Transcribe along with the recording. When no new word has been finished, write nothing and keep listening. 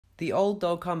The old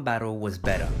Dokkan battle was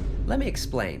better. Let me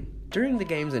explain. During the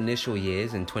game's initial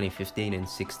years in 2015 and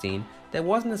 16, there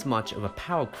wasn't as much of a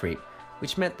power creep,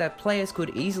 which meant that players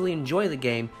could easily enjoy the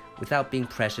game without being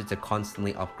pressured to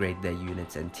constantly upgrade their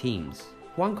units and teams.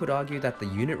 One could argue that the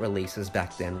unit releases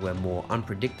back then were more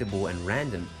unpredictable and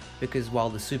random, because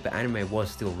while the Super Anime was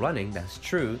still running, that's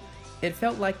true, it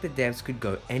felt like the devs could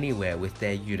go anywhere with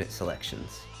their unit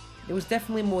selections. It was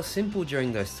definitely more simple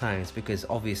during those times because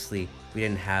obviously we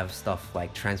didn't have stuff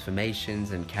like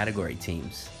transformations and category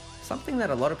teams. Something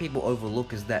that a lot of people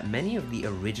overlook is that many of the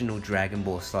original Dragon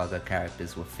Ball Saga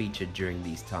characters were featured during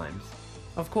these times.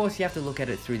 Of course, you have to look at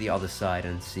it through the other side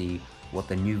and see what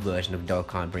the new version of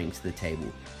Dokkan brings to the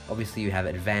table. Obviously you have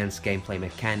advanced gameplay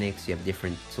mechanics, you have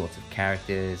different sorts of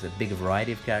characters, a bigger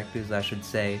variety of characters I should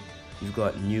say. You've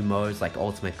got new modes like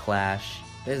Ultimate Clash.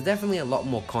 There's definitely a lot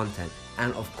more content,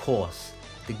 and of course,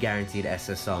 the guaranteed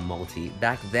SSR multi.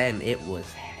 Back then it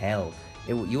was hell.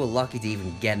 You were lucky to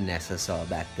even get an SSR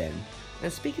back then.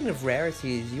 And speaking of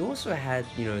rarities, you also had,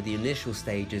 the initial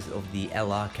stages of the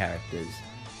LR characters.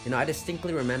 I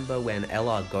distinctly remember when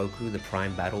LR Goku, the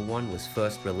Prime Battle one, was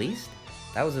first released.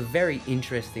 That was a very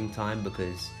interesting time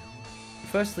because,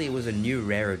 firstly, it was a new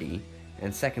rarity,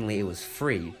 and secondly, it was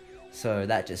free, so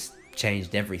that just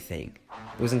changed everything.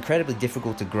 It was incredibly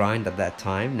difficult to grind at that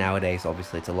time. Nowadays,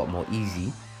 obviously, it's a lot more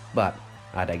easy, but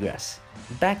I digress.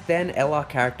 Back then, LR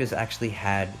characters actually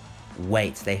had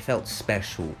weight. They felt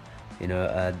special.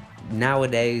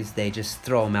 Nowadays, they just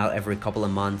throw them out every couple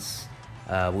of months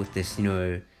with this,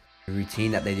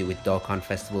 routine that they do with Dokkan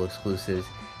Festival exclusives.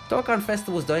 Dokkan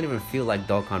Festivals don't even feel like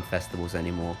Dokkan Festivals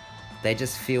anymore. They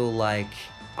just feel like,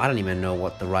 I don't even know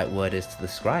what the right word is to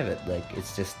describe it. Like,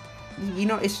 it's just,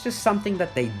 it's just something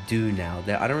that they do now.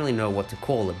 I don't really know what to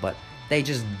call it, but they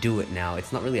just do it now.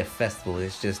 It's not really a festival,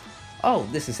 it's just, oh,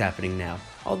 this is happening now.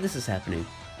 Oh, this is happening.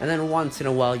 And then once in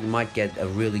a while you might get a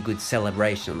really good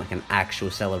celebration, like an actual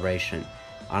celebration.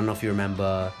 I don't know if you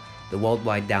remember the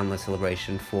worldwide download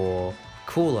celebration for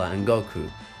Cooler and Goku.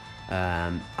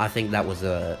 I think that was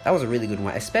a really good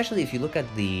one, especially if you look at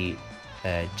the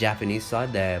Japanese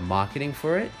side, their marketing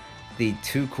for it. The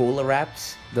 2 Cooler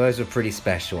wraps, those were pretty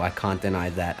special, I can't deny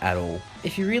that at all.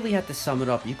 If you really had to sum it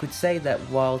up, you could say that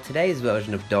while today's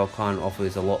version of Dokkan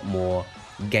offers a lot more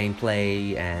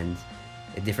gameplay and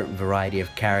a different variety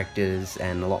of characters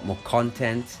and a lot more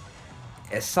content,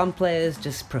 some players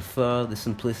just prefer the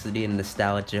simplicity and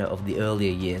nostalgia of the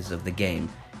earlier years of the game.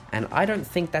 And I don't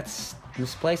think that's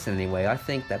misplaced in any way. I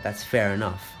think that that's fair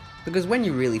enough. Because when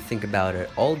you really think about it,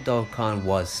 old Dokkan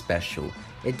was special.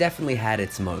 It definitely had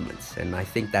its moments, and I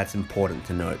think that's important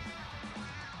to note.